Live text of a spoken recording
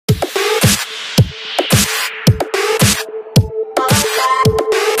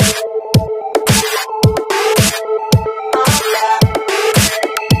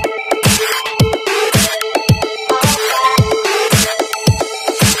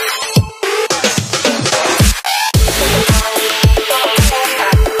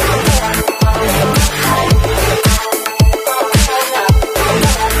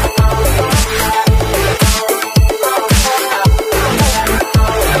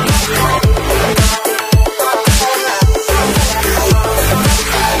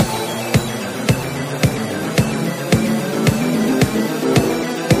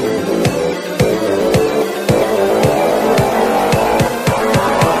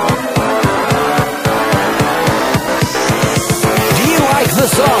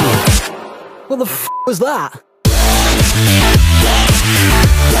song. What the f was that?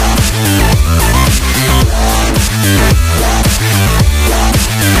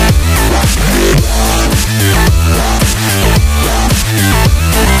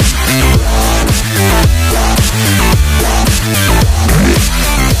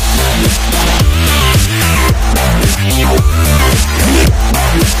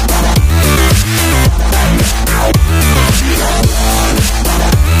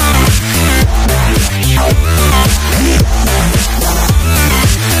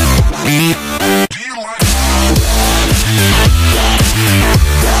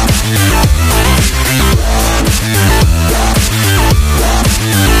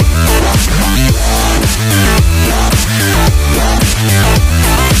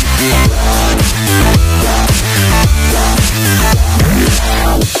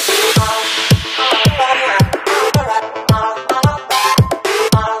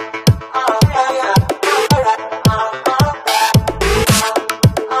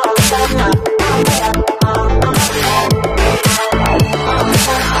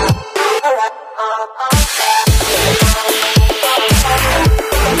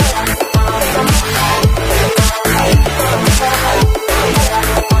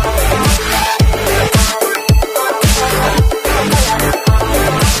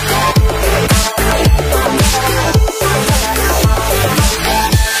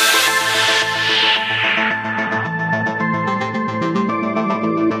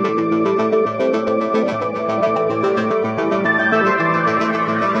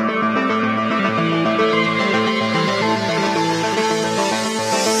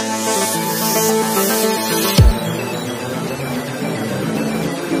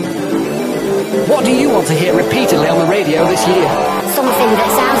 What do you want to hear repeatedly on the radio this year? Something that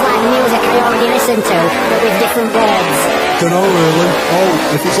sounds like music I already listened to, but with different words. Dunno really.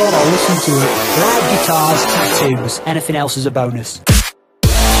 Oh, if it's on, I'll listen to it. Live guitars, tattoos, anything else is a bonus.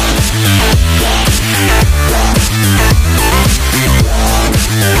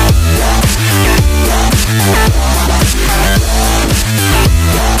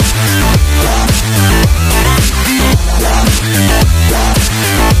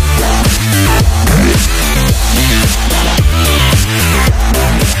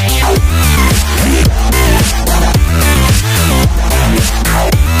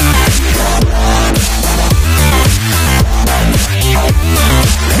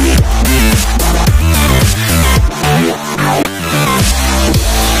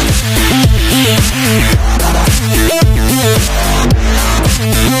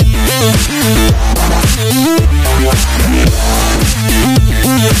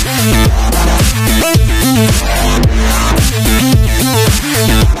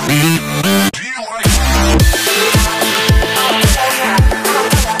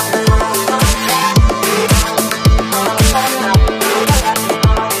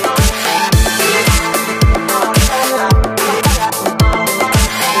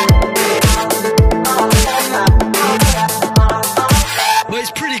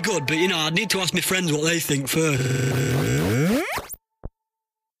 But you know, I'd need to ask my friends what they think first.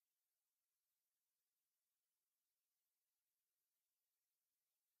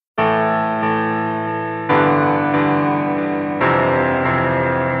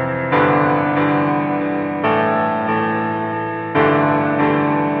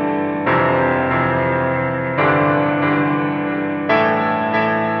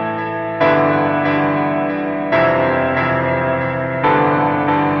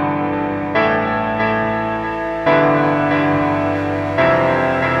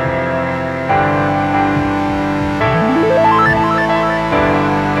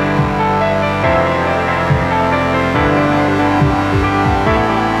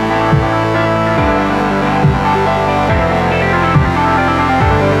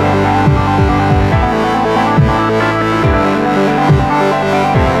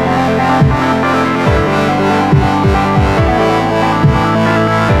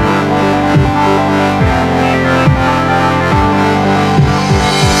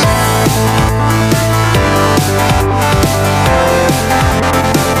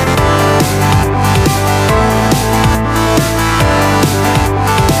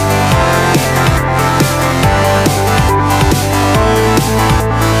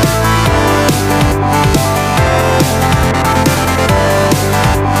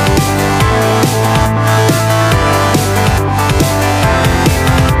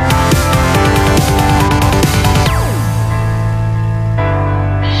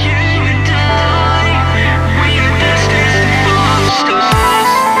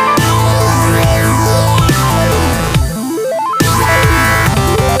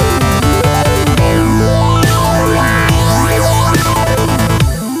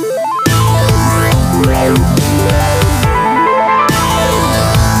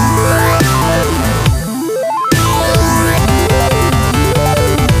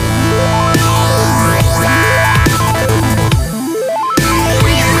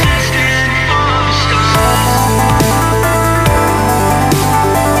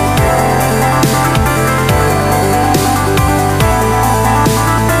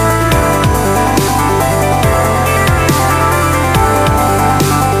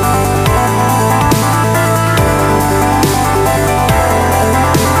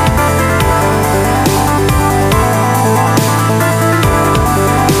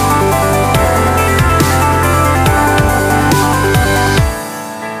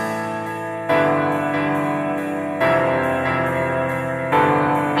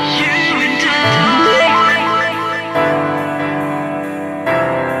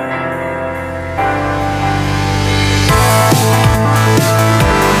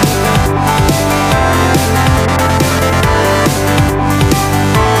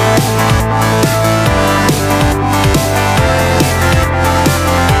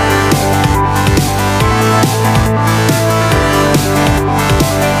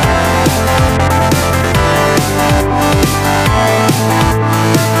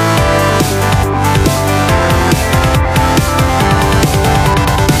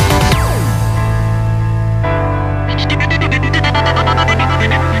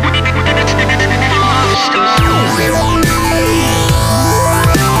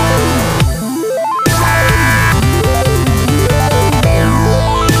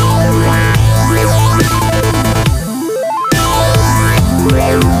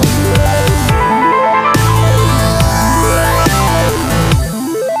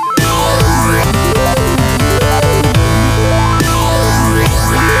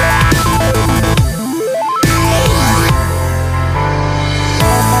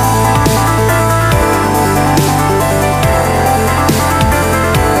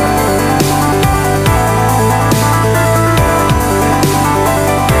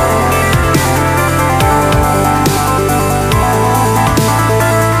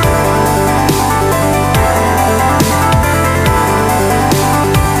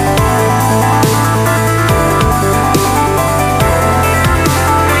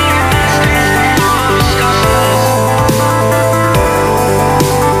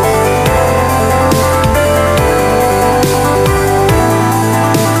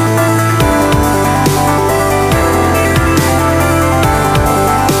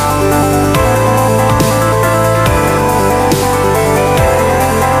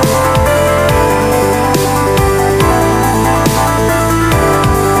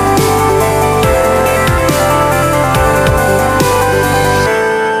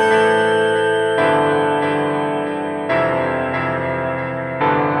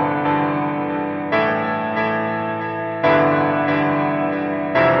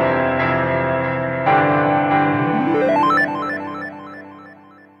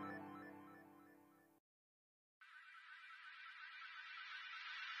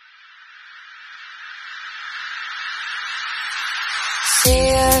 See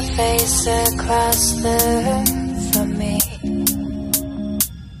your face across the room from me.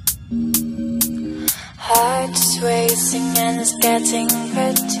 Heart's racing and it's getting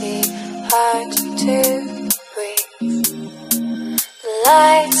pretty hard to breathe. The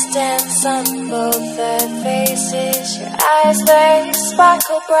lights dance on both their faces. Your eyes, they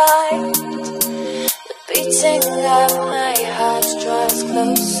sparkle bright. The beating of my heart draws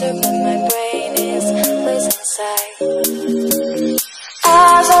closer, but my brain is losing sight.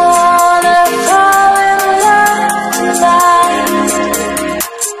 I don't wanna fall in love tonight.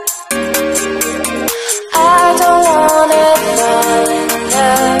 I don't wanna fall in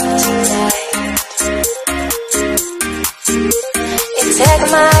love tonight. You take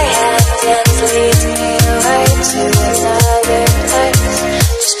my hand and lead me away to another place,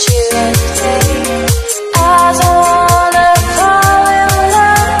 just you and me. I don't wanna fall in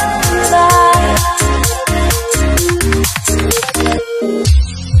love tonight.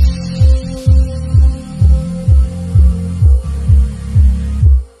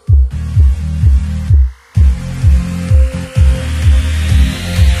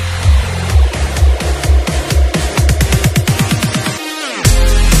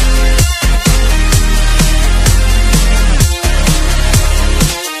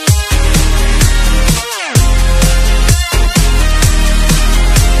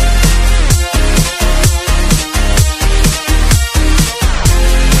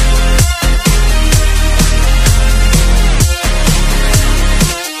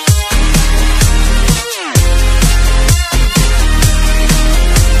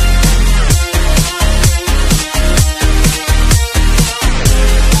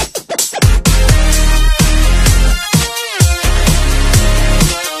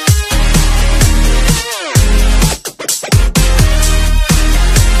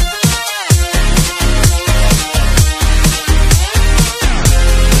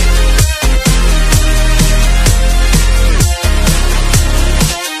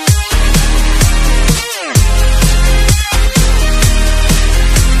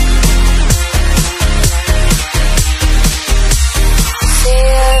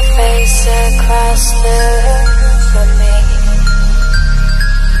 Across the room from me.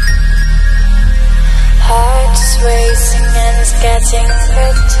 Heart's racing and it's getting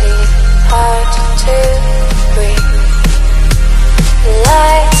pretty hard to breathe. The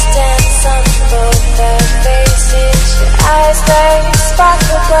lights dance on both their faces. Your eyes, they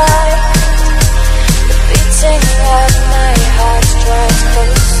sparkle bright. The beating of my heart draws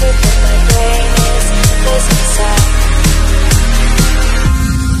closer, but my brain is losing sight.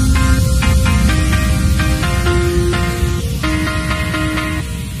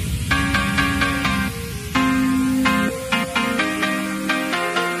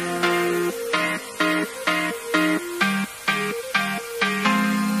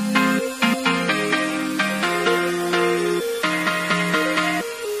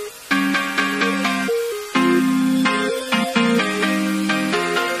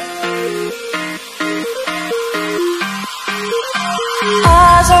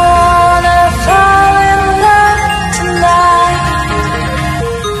 I don't wanna fall in love tonight.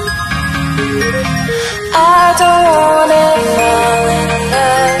 I don't wanna fall in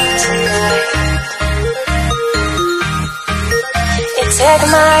love tonight. You take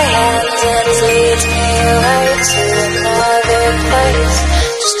my hand and lead me away to another place,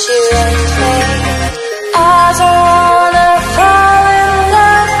 just you and me. I don't wanna fall in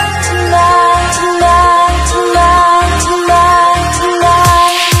love tonight, tonight, tonight, tonight, tonight.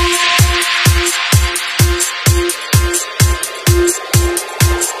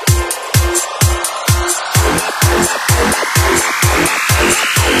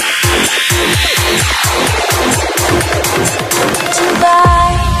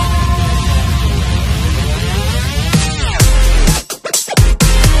 Tonight.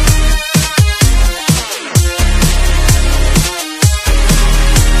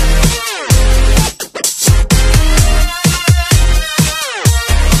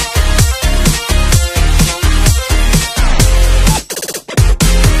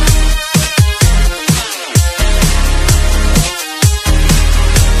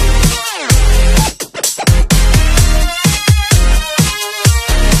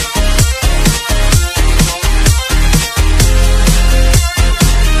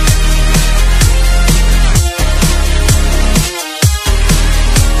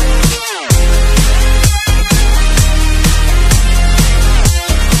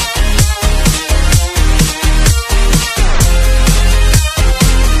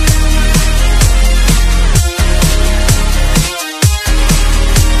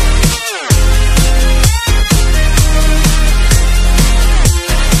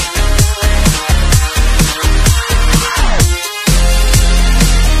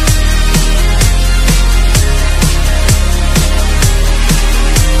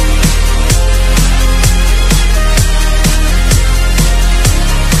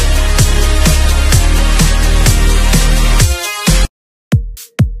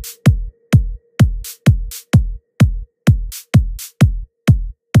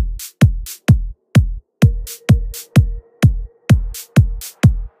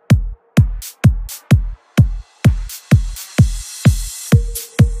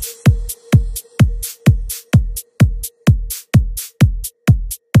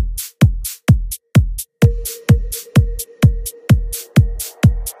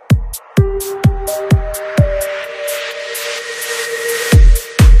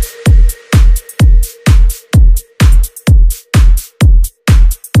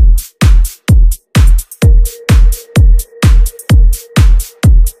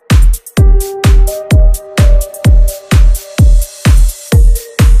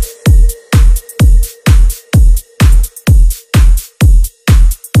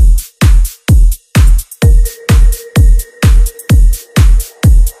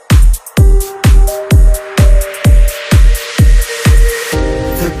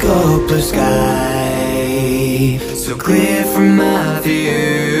 so clear from my view.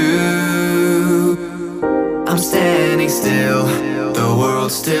 I'm standing still, the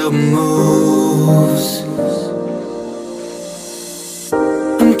world still moves.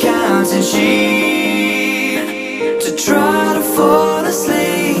 I'm counting sheep to try to fall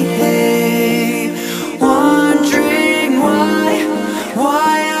asleep, wondering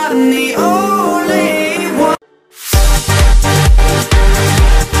why out in the ocean